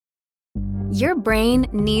Your brain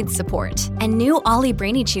needs support, and new Ollie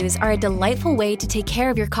Brainy Chews are a delightful way to take care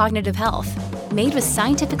of your cognitive health. Made with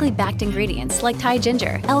scientifically backed ingredients like Thai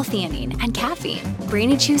ginger, L-theanine, and caffeine,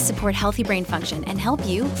 Brainy Chews support healthy brain function and help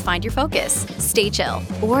you find your focus, stay chill,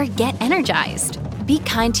 or get energized. Be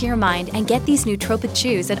kind to your mind and get these nootropic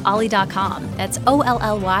chews at ollie.com. That's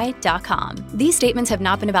OLLY.com. These statements have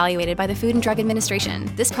not been evaluated by the Food and Drug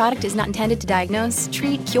Administration. This product is not intended to diagnose,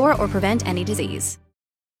 treat, cure, or prevent any disease.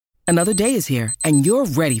 Another day is here, and you're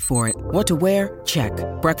ready for it. What to wear? Check.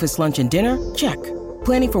 Breakfast, lunch, and dinner? Check.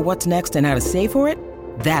 Planning for what's next and how to save for it?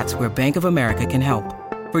 That's where Bank of America can help.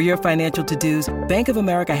 For your financial to-dos, Bank of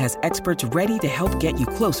America has experts ready to help get you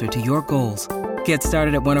closer to your goals. Get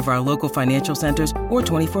started at one of our local financial centers or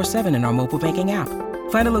 24/7 in our mobile banking app.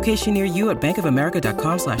 Find a location near you at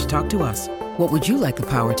bankofamerica.com/talktous. What would you like the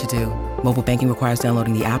power to do? Mobile banking requires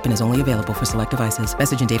downloading the app and is only available for select devices.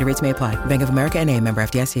 Message and data rates may apply. Bank of America N.A., member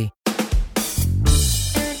FDIC.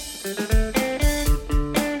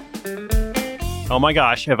 Oh my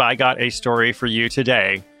gosh, have I got a story for you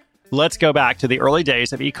today. Let's go back to the early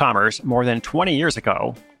days of e-commerce more than 20 years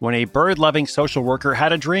ago when a bird-loving social worker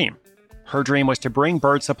had a dream. Her dream was to bring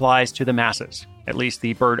bird supplies to the masses, at least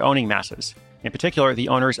the bird-owning masses, in particular the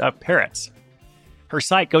owners of parrots. Her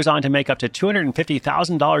site goes on to make up to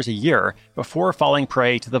 $250,000 a year before falling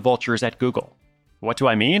prey to the vultures at Google. What do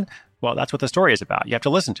I mean? Well, that's what the story is about. You have to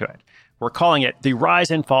listen to it. We're calling it The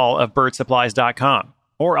Rise and Fall of BirdSupplies.com.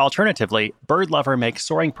 Or alternatively, bird lover makes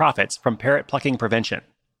soaring profits from parrot plucking prevention.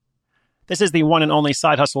 This is the one and only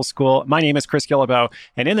Side Hustle School. My name is Chris Guillebeau,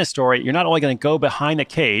 and in this story, you're not only going to go behind the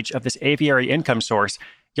cage of this aviary income source,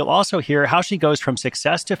 you'll also hear how she goes from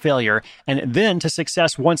success to failure and then to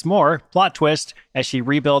success once more, plot twist, as she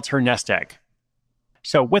rebuilds her nest egg.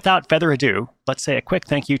 So without further ado, let's say a quick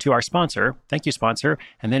thank you to our sponsor. Thank you, sponsor.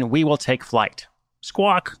 And then we will take flight.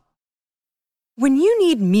 Squawk. When you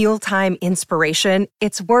need mealtime inspiration,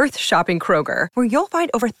 it's worth shopping Kroger, where you'll find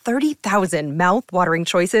over 30,000 mouth-watering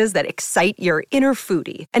choices that excite your inner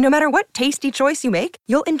foodie. And no matter what tasty choice you make,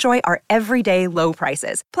 you'll enjoy our everyday low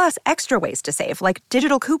prices, plus extra ways to save, like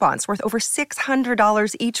digital coupons worth over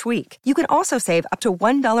 $600 each week. You can also save up to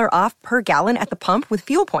 $1 off per gallon at the pump with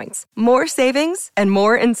fuel points. More savings and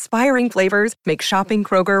more inspiring flavors make shopping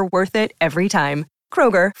Kroger worth it every time.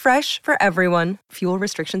 Kroger, fresh for everyone. Fuel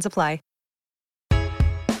restrictions apply.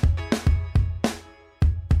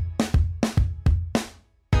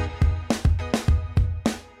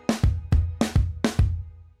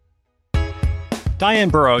 Diane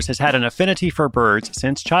Burrows has had an affinity for birds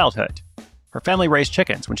since childhood. Her family raised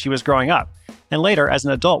chickens when she was growing up, and later, as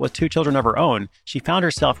an adult with 2 children of her own, she found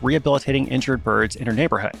herself rehabilitating injured birds in her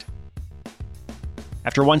neighborhood.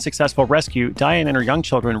 After one successful rescue, Diane and her young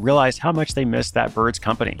children realized how much they missed that bird's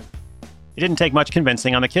company. It didn't take much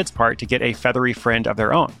convincing on the kids' part to get a feathery friend of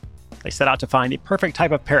their own. They set out to find the perfect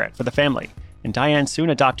type of parrot for the family, and Diane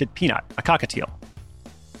soon adopted Peanut, a cockatiel.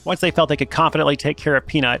 Once they felt they could confidently take care of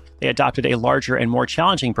Peanut, they adopted a larger and more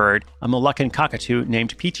challenging bird, a Moluccan cockatoo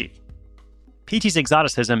named Peachy. Peachy's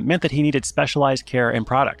exoticism meant that he needed specialized care and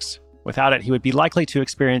products. Without it, he would be likely to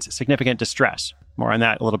experience significant distress. More on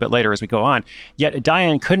that a little bit later as we go on. Yet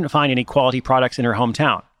Diane couldn't find any quality products in her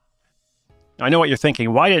hometown. I know what you're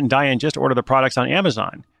thinking. Why didn't Diane just order the products on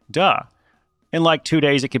Amazon? Duh. In like 2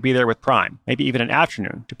 days, it could be there with Prime, maybe even an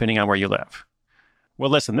afternoon, depending on where you live. Well,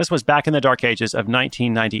 listen, this was back in the dark ages of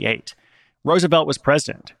 1998. Roosevelt was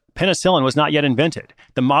president. Penicillin was not yet invented.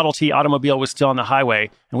 The Model T automobile was still on the highway,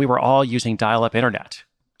 and we were all using dial-up internet.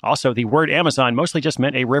 Also, the word Amazon mostly just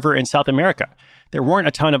meant a river in South America. There weren't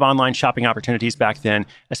a ton of online shopping opportunities back then,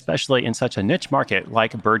 especially in such a niche market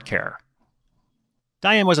like bird care.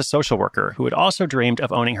 Diane was a social worker who had also dreamed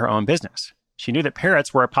of owning her own business. She knew that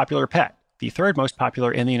parrots were a popular pet, the third most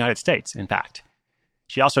popular in the United States, in fact.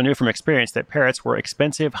 She also knew from experience that parrots were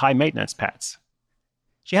expensive, high-maintenance pets.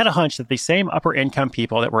 She had a hunch that the same upper-income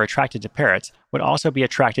people that were attracted to parrots would also be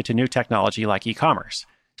attracted to new technology like e-commerce.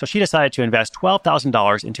 So she decided to invest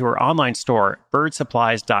 $12,000 into her online store,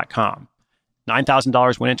 BirdSupplies.com.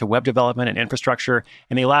 $9,000 went into web development and infrastructure,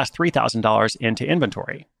 and the last $3,000 into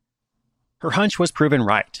inventory. Her hunch was proven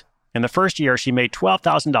right. In the first year, she made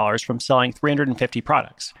 $12,000 from selling 350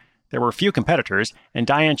 products. There were few competitors, and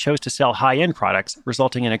Diane chose to sell high-end products,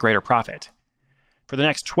 resulting in a greater profit. For the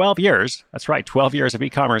next 12 years, that's right, 12 years of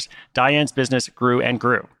e-commerce, Diane's business grew and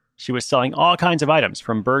grew. She was selling all kinds of items,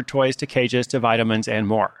 from bird toys to cages to vitamins and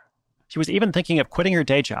more. She was even thinking of quitting her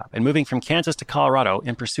day job and moving from Kansas to Colorado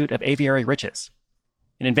in pursuit of aviary riches.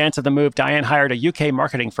 In advance of the move, Diane hired a UK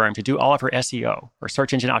marketing firm to do all of her SEO, or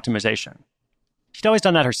search engine optimization. She'd always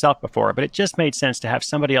done that herself before, but it just made sense to have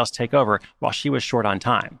somebody else take over while she was short on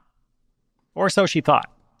time. Or so she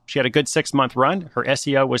thought. She had a good 6-month run. Her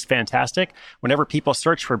SEO was fantastic. Whenever people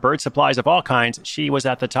searched for bird supplies of all kinds, she was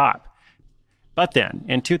at the top. But then,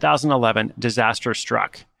 in 2011, disaster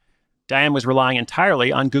struck. Diane was relying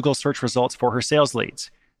entirely on Google search results for her sales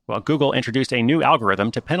leads. Well, Google introduced a new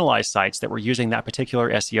algorithm to penalize sites that were using that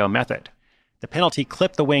particular SEO method. The penalty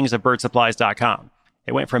clipped the wings of birdsupplies.com.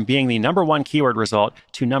 It went from being the number 1 keyword result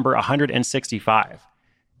to number 165.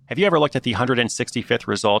 Have you ever looked at the 165th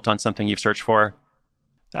result on something you've searched for?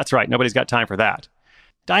 That's right, nobody's got time for that.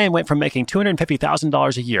 Diane went from making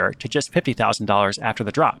 $250,000 a year to just $50,000 after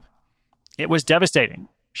the drop. It was devastating.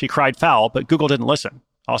 She cried foul, but Google didn't listen.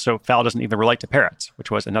 Also, foul doesn't even relate to parrots, which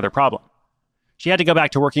was another problem. She had to go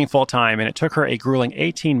back to working full-time, and it took her a grueling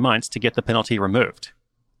 18 months to get the penalty removed.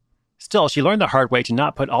 Still, she learned the hard way to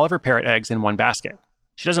not put all of her parrot eggs in one basket.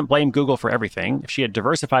 She doesn't blame Google for everything. If she had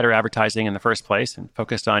diversified her advertising in the first place and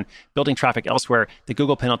focused on building traffic elsewhere, the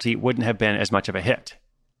Google penalty wouldn't have been as much of a hit.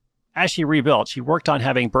 As she rebuilt, she worked on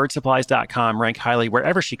having birdsupplies.com rank highly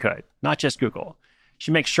wherever she could, not just Google.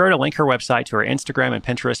 She makes sure to link her website to her Instagram and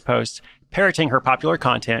Pinterest posts, parroting her popular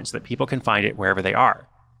content so that people can find it wherever they are.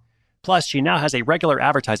 Plus, she now has a regular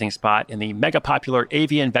advertising spot in the mega-popular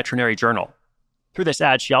Avian Veterinary Journal. Through this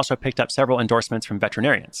ad, she also picked up several endorsements from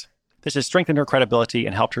veterinarians. This has strengthened her credibility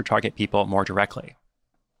and helped her target people more directly.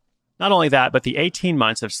 Not only that, but the 18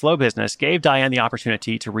 months of slow business gave Diane the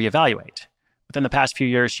opportunity to reevaluate. Within the past few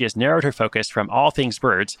years, she has narrowed her focus from all things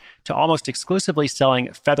birds to almost exclusively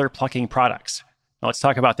selling feather-plucking products. Now let's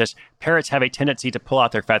talk about this. Parrots have a tendency to pull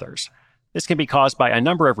out their feathers. This can be caused by a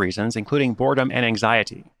number of reasons, including boredom and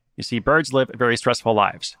anxiety. You see, birds live very stressful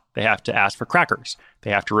lives. They have to ask for crackers.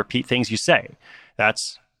 They have to repeat things you say.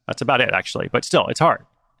 That's about it, actually. But still, it's hard.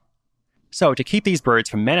 So to keep these birds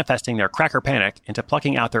from manifesting their cracker panic into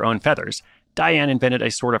plucking out their own feathers, Diane invented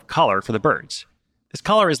a sort of collar for the birds. This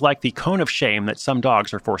collar is like the cone of shame that some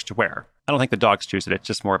dogs are forced to wear. I don't think the dogs choose it. It's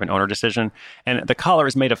just more of an owner decision. And the collar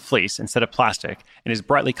is made of fleece instead of plastic and is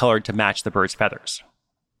brightly colored to match the bird's feathers.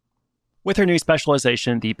 With her new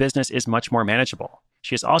specialization, the business is much more manageable.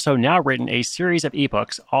 She has also now written a series of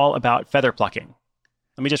ebooks all about feather plucking.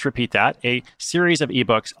 Let me just repeat that. A series of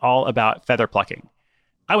ebooks all about feather plucking.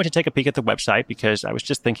 I went to take a peek at the website because I was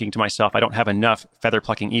just thinking to myself, I don't have enough feather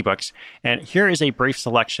plucking ebooks. And here is a brief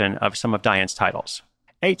selection of some of Diane's titles.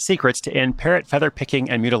 8 Secrets to End Parrot Feather Picking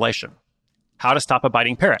and Mutilation. How to Stop a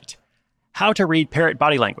Biting Parrot. How to Read Parrot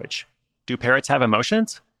Body Language. Do parrots have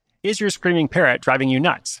emotions? Is your screaming parrot driving you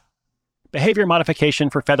nuts? Behavior Modification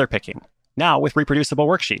for Feather Picking. Now with reproducible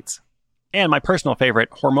worksheets. And my personal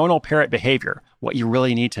favorite, Hormonal Parrot Behavior, What You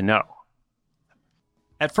Really Need to Know.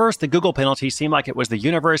 At first, the Google penalty seemed like it was the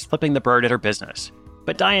universe flipping the bird at her business.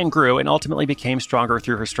 But Diane grew and ultimately became stronger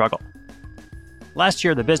through her struggle. Last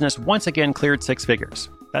year, the business once again cleared 6 figures.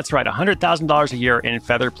 That's right, $100,000 a year in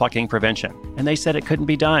feather plucking prevention. And they said it couldn't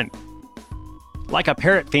be done. Like a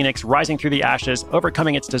parrot phoenix rising through the ashes,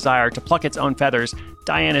 overcoming its desire to pluck its own feathers,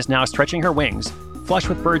 Diane is now stretching her wings, flush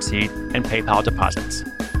with birdseed and PayPal deposits.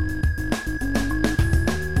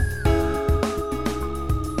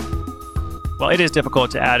 Well, it is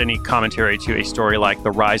difficult to add any commentary to a story like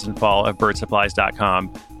the rise and fall of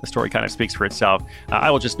birdsupplies.com. The story kind of speaks for itself.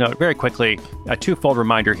 I will just note very quickly a twofold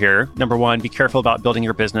reminder here. Number one, be careful about building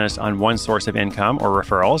your business on one source of income or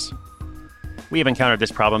referrals. We have encountered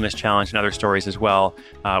this problem, this challenge in other stories as well,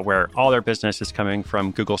 where all their business is coming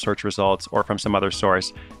from Google search results or from some other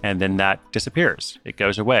source, and then that disappears. It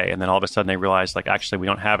goes away. And then all of a sudden they realize, like, actually, we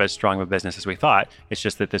don't have as strong of a business as we thought. It's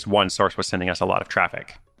just that this one source was sending us a lot of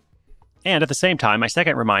traffic. And at the same time, my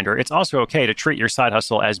second reminder, it's also okay to treat your side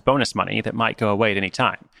hustle as bonus money that might go away at any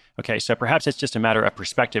time. Okay, so perhaps it's just a matter of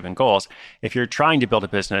perspective and goals. If you're trying to build a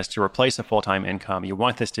business to replace a full-time income, you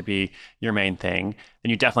want this to be your main thing,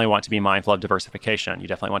 then you definitely want to be mindful of diversification. You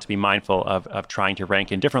definitely want to be mindful of trying to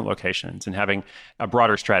rank in different locations and having a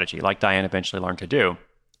broader strategy like Diane eventually learned to do.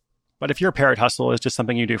 But if your parrot hustle is just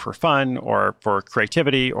something you do for fun or for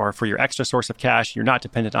creativity or for your extra source of cash, you're not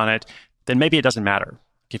dependent on it, then maybe it doesn't matter.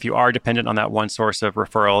 If you are dependent on that one source of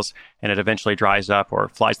referrals and it eventually dries up or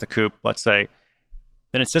flies the coop, let's say,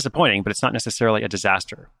 then it's disappointing, but it's not necessarily a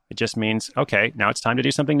disaster. It just means, okay, now it's time to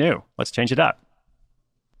do something new. Let's change it up.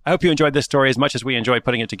 I hope you enjoyed this story as much as we enjoyed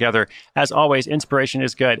putting it together. As always, inspiration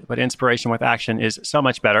is good, but inspiration with action is so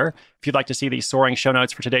much better. If you'd like to see the soaring show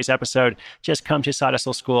notes for today's episode, just come to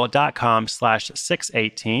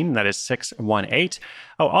sidehustleschool.com/618. That is 618.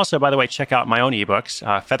 Oh, also, by the way, check out my own ebooks,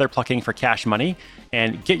 Feather Plucking for Cash Money,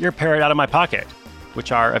 and Get Your Parrot Out of My Pocket,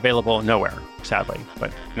 which are available nowhere, sadly,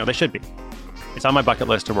 but they should be. It's on my bucket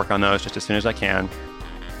list to work on those just as soon as I can.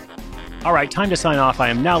 All right, time to sign off. I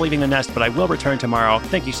am now leaving the nest, but I will return tomorrow.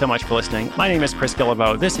 Thank you so much for listening. My name is Chris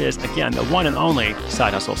Guillebeau. This is, again, the one and only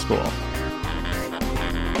Side Hustle School.